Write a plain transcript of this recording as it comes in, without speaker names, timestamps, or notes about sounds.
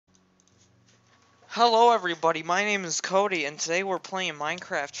Hello everybody, my name is Kody, and today we're playing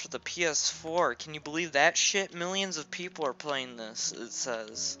Minecraft for the PS4. Can you believe that shit? Millions of people are playing this, it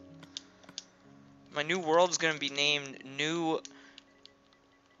says. My new world's gonna be named New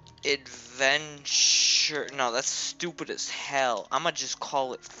Adventure... No, that's stupid as hell. I'ma just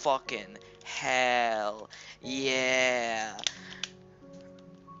call it fucking hell. Yeah.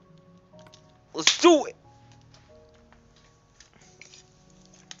 Let's do it!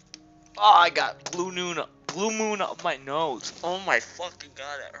 Oh, I got blue moon up my nose. Oh my fucking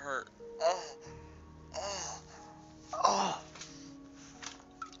god, it hurt. Oh. Oh. Oh.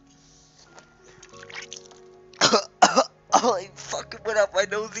 Oh, it fucking went up my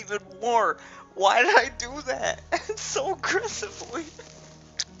nose even more. Why did I do that? So aggressively.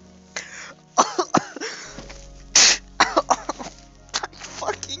 Oh my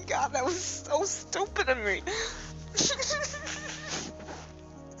fucking god, that was so stupid of me.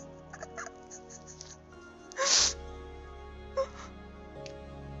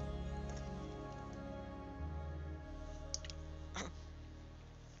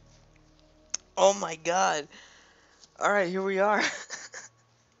 Oh my god. Alright, here we are.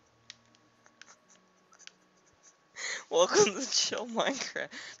 Welcome to Chill Minecraft.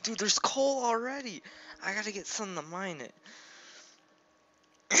 Dude, there's coal already. I gotta get some to mine it.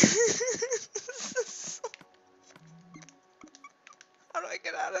 How do I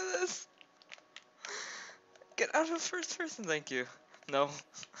get out of this? Get out of first person, thank you. No,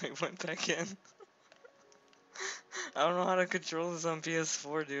 I went back in. I don't know how to control this on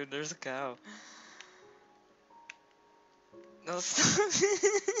PS4, dude. There's a cow. No, stop.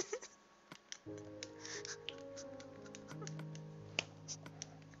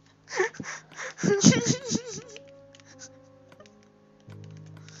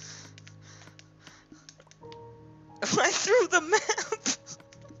 I threw the map.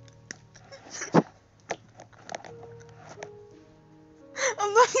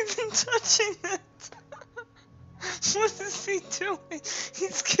 I'm not even touching it. What is he doing?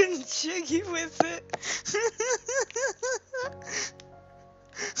 He's getting jiggy with it.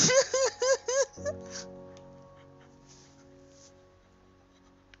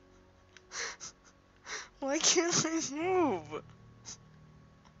 Why can't I move?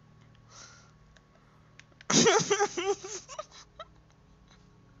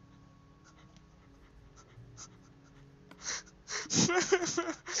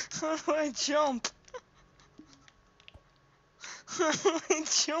 How do I jump? How do I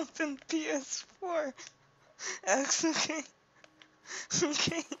jump in PS4? X, okay.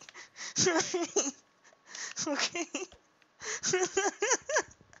 Okay. Okay.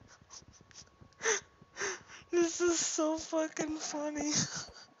 This is so fucking funny.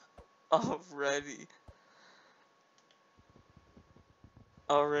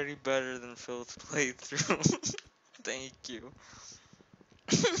 Already better than Phil's playthrough. Thank you.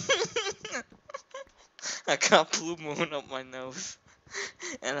 I got blue moon up my nose.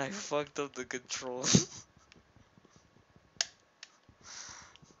 And I fucked up the controls.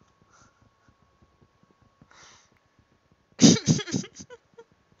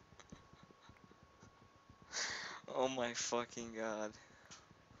 Oh my fucking god.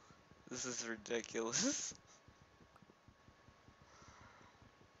 This is ridiculous.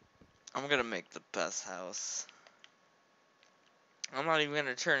 I'm gonna make the best house. I'm not even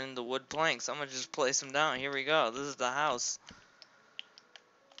gonna turn into wood planks. I'm gonna just place them down. Here we go. This is the house.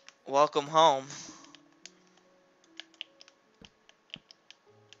 Welcome home.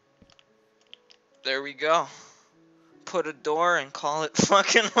 There we go. Put a door and call it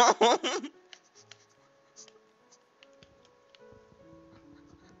fucking home.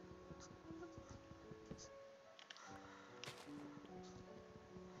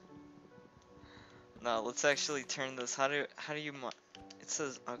 No, let's actually turn this. How do you it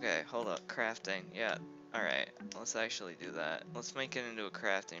says, okay, hold up, crafting. Yeah. Alright, let's actually do that. Let's make it into a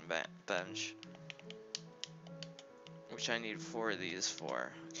crafting bench. Which I need 4 of these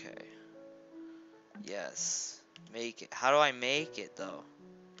for. Okay. Yes. Make it. How do I make it, though?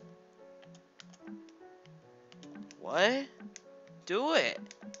 What? Do it.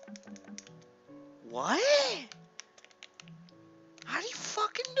 What? How do you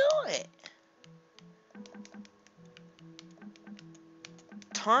fucking do it?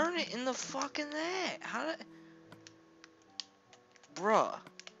 Turn it in the fucking that. How do... Bruh.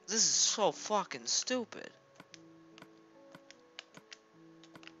 This is so fucking stupid.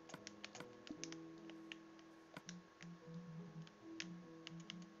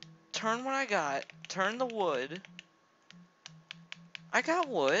 Turn what I got. Turn the wood. I got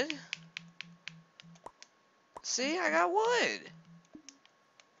wood. See, I got wood.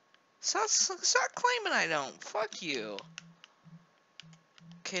 Stop claiming I don't. Fuck you.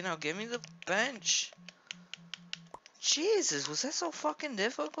 Okay, now give me the bench. Jesus, was that so fucking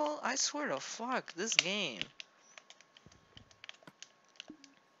difficult? I swear to fuck, this game.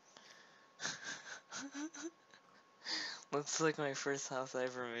 Looks like my first house I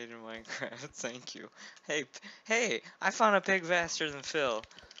ever made in Minecraft. Thank you. Hey, hey, I found a pig faster than Phil.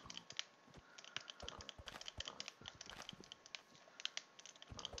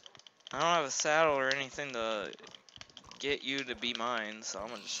 I don't have a saddle or anything to get you to be mine, so I'm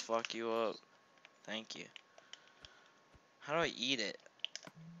gonna just fuck you up. Thank you. How do I eat it?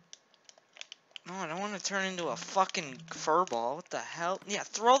 No, I don't want to turn into a fucking fur ball. What the hell? Yeah,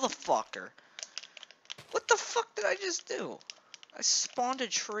 throw the fucker. What the fuck did I just do? I spawned a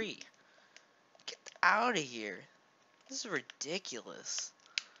tree. Get out of here. This is ridiculous.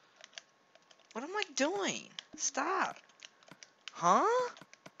 What am I doing? Stop. Huh?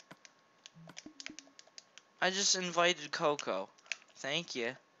 I just invited Coco. Thank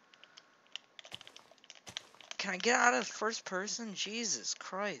you. Can I get out of first person? Jesus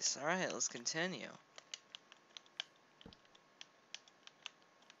Christ. Alright, let's continue.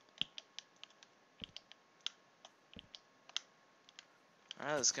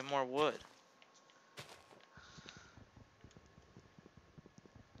 Alright, let's get more wood.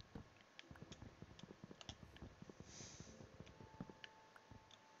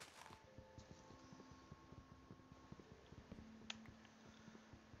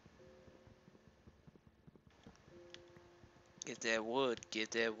 Get that wood,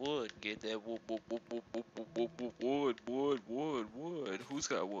 get that wood, get that wood, wood, wood, wood, wood, wood, wood, wood, wood, wood. Who's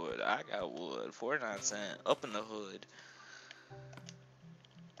got wood? I got wood. 49 cents. Up in the hood.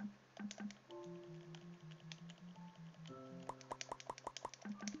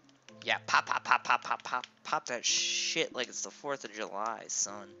 Yeah, pop, pop, pop, pop, pop, pop. Pop that shit like it's the 4th of July,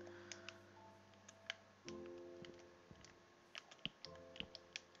 son.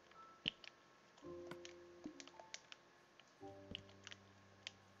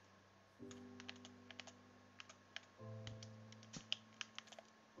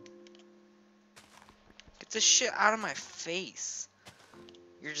 Get this shit out of my face.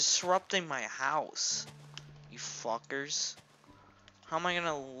 You're disrupting my house. You fuckers. How am I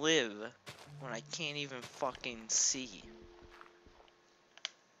gonna live when I can't even fucking see?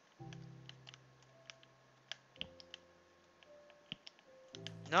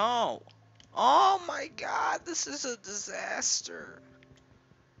 No! Oh my god, this is a disaster.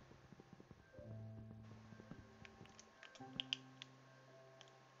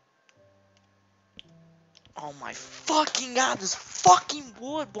 Oh my fucking god, this fucking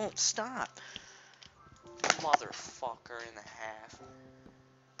wood won't stop. Motherfucker and a half.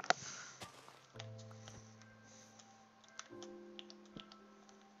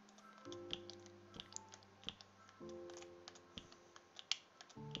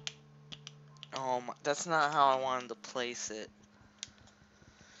 Oh my, that's not how I wanted to place it.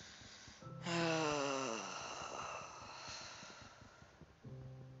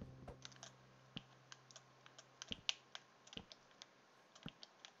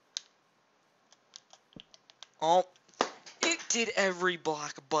 Oh, it did every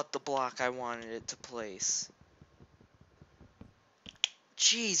block but the block I wanted it to place.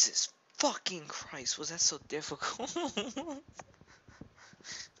 Jesus fucking Christ, was that so difficult?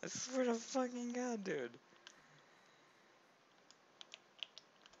 I swear to fucking god, dude.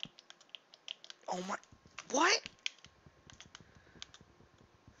 Oh my, what?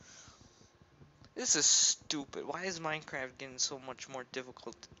 This is stupid. Why is Minecraft getting so much more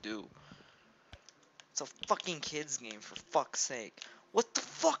difficult to do? It's a fucking kid's game, for fuck's sake. What the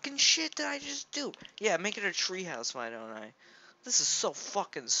fucking shit did I just do? Yeah, make it a treehouse, why don't I? This is so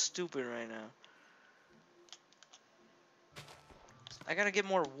fucking stupid right now. I gotta get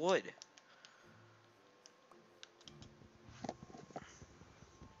more wood.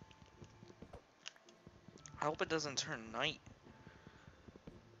 I hope it doesn't turn night.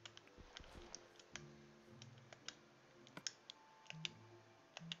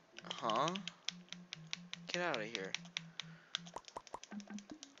 Huh? Get out of here.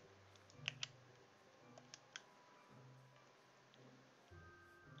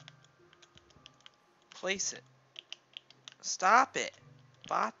 Place it. Stop it.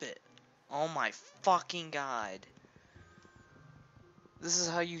 Bop it. Oh my fucking god. This is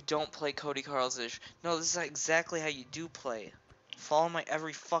how you don't play Kody Karls-ish. No, this is exactly how you do play. Follow my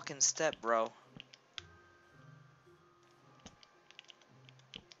every fucking step, bro.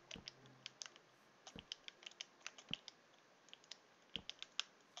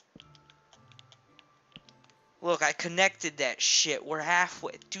 Look, I connected that shit. We're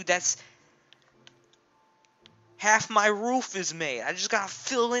halfway. Dude, that's... Half my roof is made. I just gotta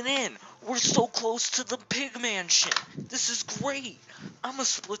fill it in. We're so close to the pig mansion. This is great. I'm gonna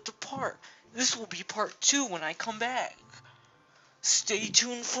split the part. This will be part 2 when I come back. Stay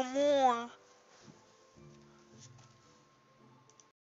tuned for more.